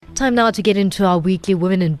Time now to get into our weekly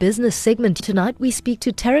Women in Business segment. Tonight we speak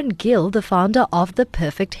to Taryn Gill, the founder of The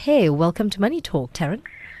Perfect Hair. Welcome to Money Talk, Taryn.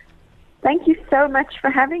 Thank you so much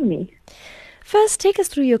for having me. First, take us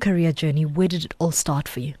through your career journey. Where did it all start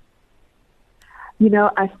for you? You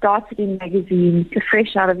know, I started in magazines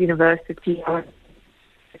fresh out of university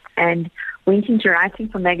and went into writing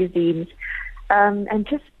for magazines and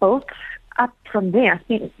just built up from there. I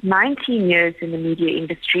spent 19 years in the media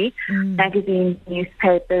industry, magazines,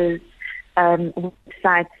 newspapers,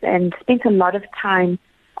 websites, and spent a lot of time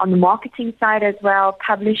on the marketing side as well,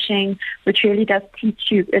 publishing, which really does teach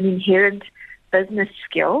you an inherent business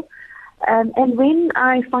skill. And when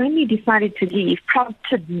I finally decided to leave,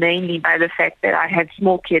 prompted mainly by the fact that I had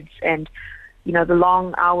small kids and, you know, the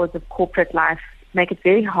long hours of corporate life make it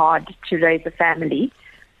very hard to raise a family.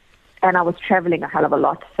 And I was traveling a hell of a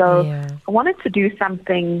lot. So I wanted to do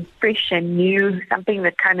something fresh and new, something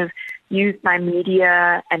that kind of used my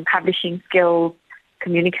media and publishing skills,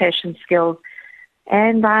 communication skills.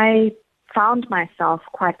 And I found myself,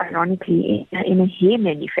 quite ironically, in a hair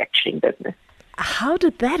manufacturing business. How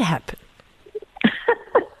did that happen?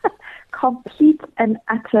 Complete and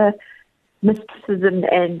utter mysticism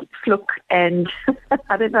and fluke and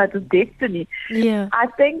I don't know, it was destiny. Yeah. I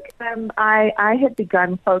think I had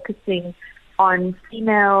begun focusing on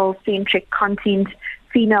female-centric content,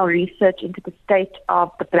 female research into the state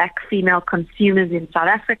of the black female consumers in South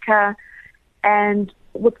Africa. And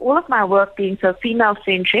with all of my work being so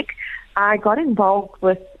female-centric, I got involved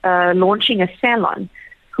with launching a salon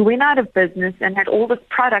who went out of business and had all this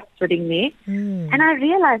product sitting there. And I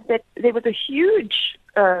realized that there was a huge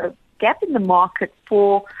gap in the market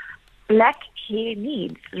for black hair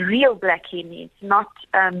needs, real black hair needs, not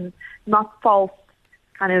false,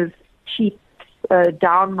 kind of cheap,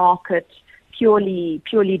 down market, purely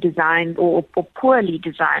designed or poorly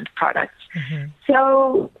designed products.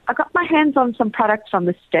 So I got my hands on some products from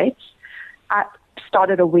the States. I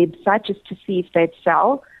started a website just to see if they'd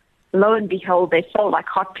sell. Lo and behold, they sold like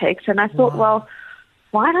hotcakes. And I thought, well,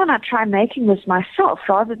 why don't I try making this myself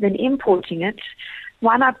rather than importing it?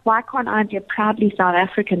 Why can't I be a proudly South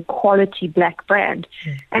African quality black brand?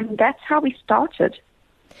 And that's how we started.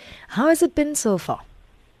 How has it been so far?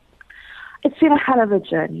 It's been a hell of a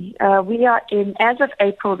journey. We are as of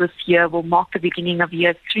April this year, will mark the beginning of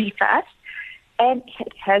year 3 for us. And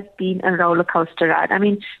it has been a roller coaster ride. I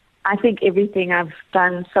mean, I think everything I've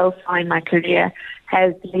done so far in my career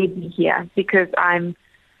has led me here because I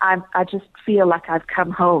just feel like I've come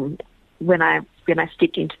home when I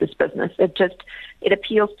stepped into this business. It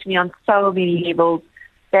appeals to me on so many levels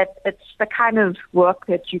that it's the kind of work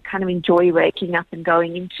that you kind of enjoy waking up and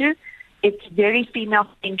going into. It's very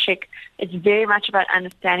female-centric. It's very much about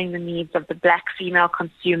understanding the needs of the black female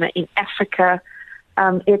consumer in Africa.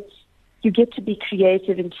 You get to be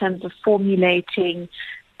creative in terms of formulating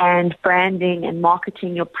and branding and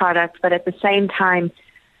marketing your product, but at the same time,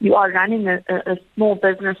 you are running a small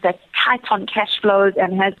business that's tight on cash flows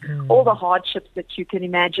and has all the hardships that you can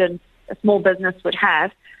imagine a small business would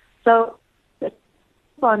have. So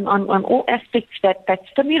on all aspects that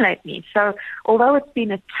stimulate me. So although it's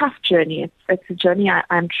been a tough journey, it's a journey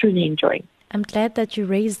I'm truly enjoying. I'm glad that you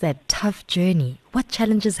raised that tough journey. What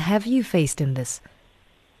challenges have you faced in this?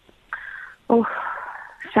 Oh,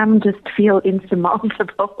 some just feel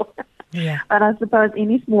insurmountable. Yeah. But I suppose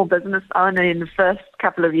any small business owner in the first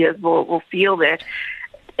couple of years will feel that.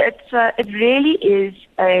 It really is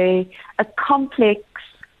a complex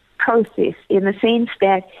process in the sense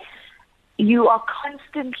that you are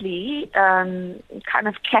constantly kind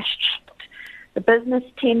of cash-strapped. The business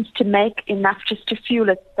tends to make enough just to fuel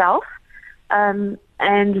itself,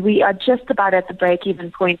 and we are just about at the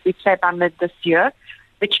break-even point, we'd say by mid this year,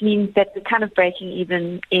 which means that we're kind of breaking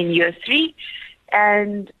even in year 3.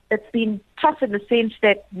 And it's been tough in the sense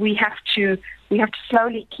that we have to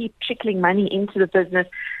slowly keep trickling money into the business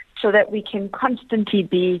so that we can constantly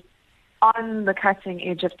be on the cutting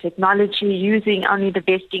edge of technology, using only the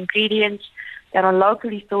best ingredients that are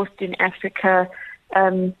locally sourced in Africa.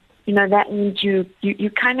 You know, that means you're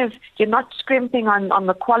not scrimping on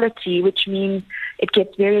the quality, which means it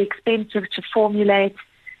gets very expensive to formulate.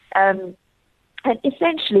 And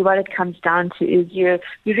essentially what it comes down to is you're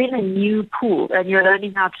in a new pool and you're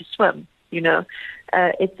learning how to swim, you know.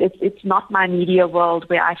 It's not my media world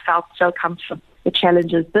where I felt so comfortable. The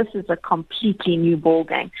challenges, this is a completely new ball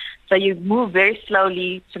game. So you move very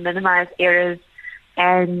slowly to minimize errors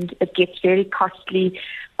and it gets very costly.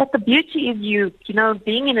 But the beauty is you know,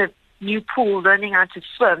 being in a new pool, learning how to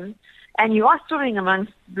swim, and you are swimming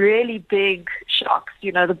amongst really big sharks,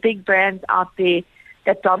 you know, the big brands out there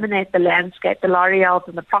that dominate the landscape, the L'Oreals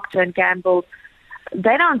and the Procter & Gamble.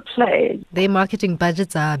 they don't play, Their marketing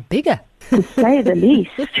budgets are bigger. to say the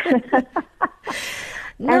least.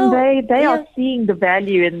 No, And they yeah. are seeing the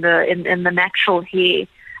value in the natural hair,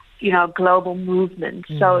 global movement.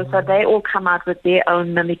 So they all come out with their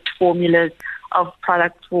own mimicked formulas of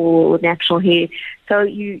products for natural hair. So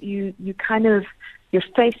you kind of, you're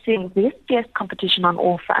facing this fierce competition on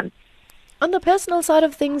all fronts. On the personal side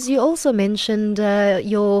of things, you also mentioned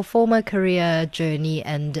your former career journey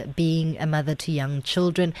and being a mother to young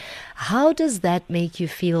children. How does that make you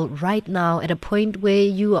feel right now at a point where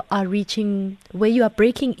you are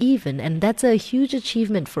breaking even? And that's a huge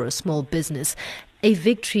achievement for a small business, a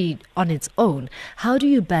victory on its own. How do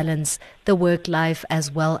you balance the work life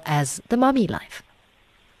as well as the mommy life?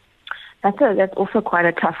 That's also quite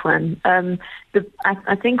a tough one.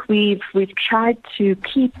 I think we've tried to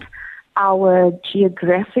keep our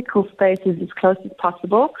geographical spaces as close as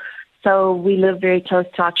possible. So we live very close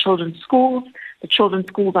to our children's schools. The children's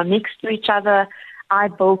schools are next to each other. I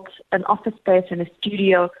built an office space and a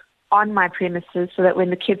studio on my premises so that when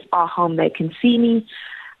the kids are home, they can see me.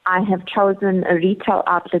 I have chosen a retail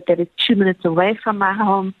outlet that is 2 minutes away from my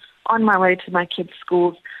home, on my way to my kids'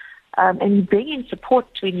 schools. And you bring in support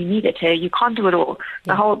when you need it. Hey, you can't do it all.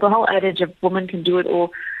 The whole adage of woman can do it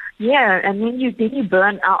all. Yeah, and then you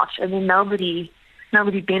burn out, and then nobody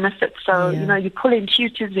benefits. So you pull in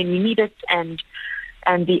tutors when you need it, and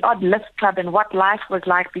the odd lift club, and what life was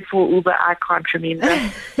like before Uber, I can't remember.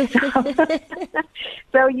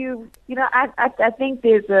 So I think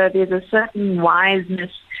there's a certain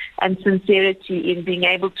wiseness and sincerity in being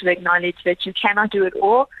able to acknowledge that you cannot do it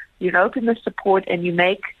all. You open the support, and you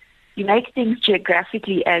make things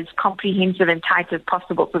geographically as comprehensive and tight as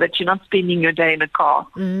possible so that you're not spending your day in a car.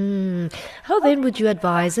 How then would you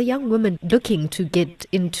advise a young woman looking to get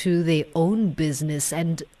into their own business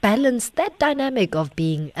and balance that dynamic of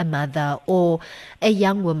being a mother or a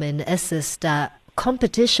young woman, a sister,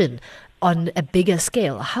 competition on a bigger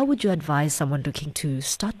scale? How would you advise someone looking to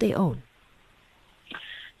start their own?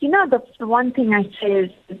 The one thing I say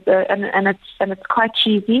is, and it's quite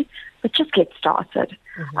cheesy, but just get started.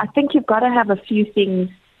 I think you've got to have a few things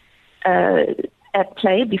at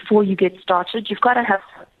play before you get started. You've got to have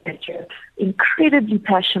something that you're incredibly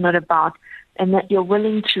passionate about and that you're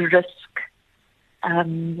willing to risk,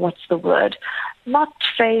 not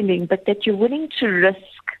failing, but that you're willing to risk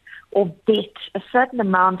or bet a certain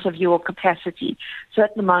amount of your capacity,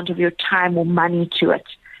 certain amount of your time or money to it.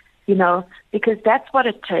 Because that's what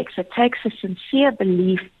it takes. It takes a sincere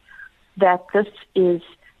belief that this is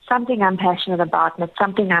something I'm passionate about and it's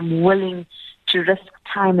something I'm willing to risk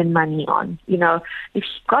time and money on. If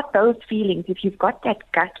you've got those feelings, if you've got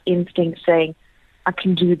that gut instinct saying, I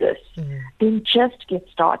can do this, then just get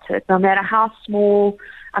started. No matter how small.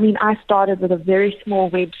 I started with a very small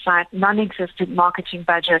website, non-existent marketing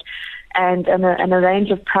budget, and a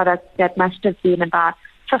range of products that must have been about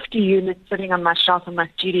 50 units sitting on my shelf in my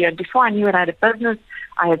studio. And before I knew it, I had a business.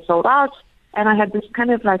 I had sold out, and I had this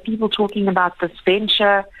kind of like people talking about this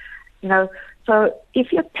venture, So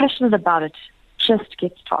if you're passionate about it, just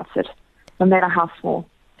get started, no matter how small.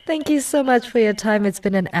 Thank you so much for your time. It's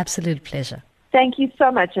been an absolute pleasure. Thank you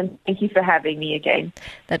so much, and thank you for having me again.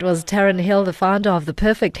 That was Taryn Hill, the founder of The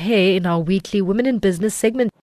Perfect Hair, in our weekly Women in Business segment.